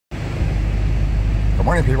Good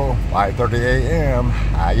morning, people. 5:30 a.m.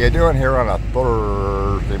 How you doing here on a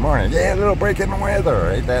Thursday morning? Yeah, a little break in the weather.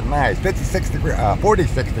 Ain't that nice? 46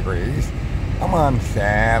 degrees. I'm on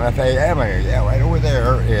Santa Fe Avenue. Yeah, right over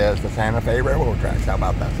there is the Santa Fe Railroad tracks. How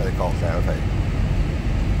about that? So they call it Santa Fe.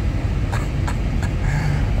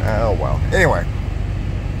 Oh, well. Anyway.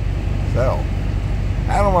 So,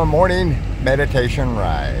 out on my morning meditation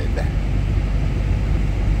ride.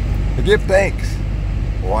 To give thanks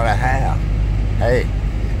for what I have. Hey,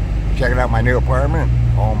 checking out my new apartment.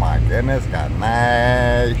 Oh my goodness, got a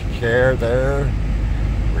nice chair there,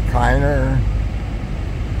 recliner.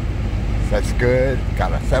 That's good.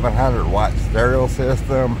 Got a 700-watt stereo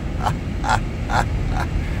system.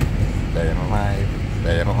 Staying alive.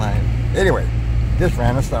 Anyway, just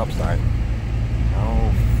ran a stop sign.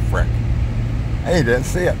 Oh, frick. Hey, didn't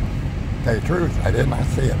see it. Tell you the truth, I did not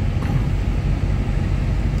see it.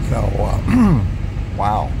 So,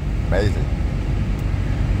 wow, amazing.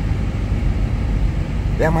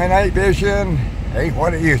 Yeah, my night vision ain't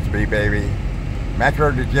what it used to be, baby.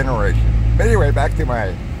 Macro degeneration. But anyway, back to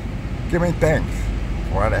my giving thanks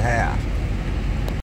for what I have.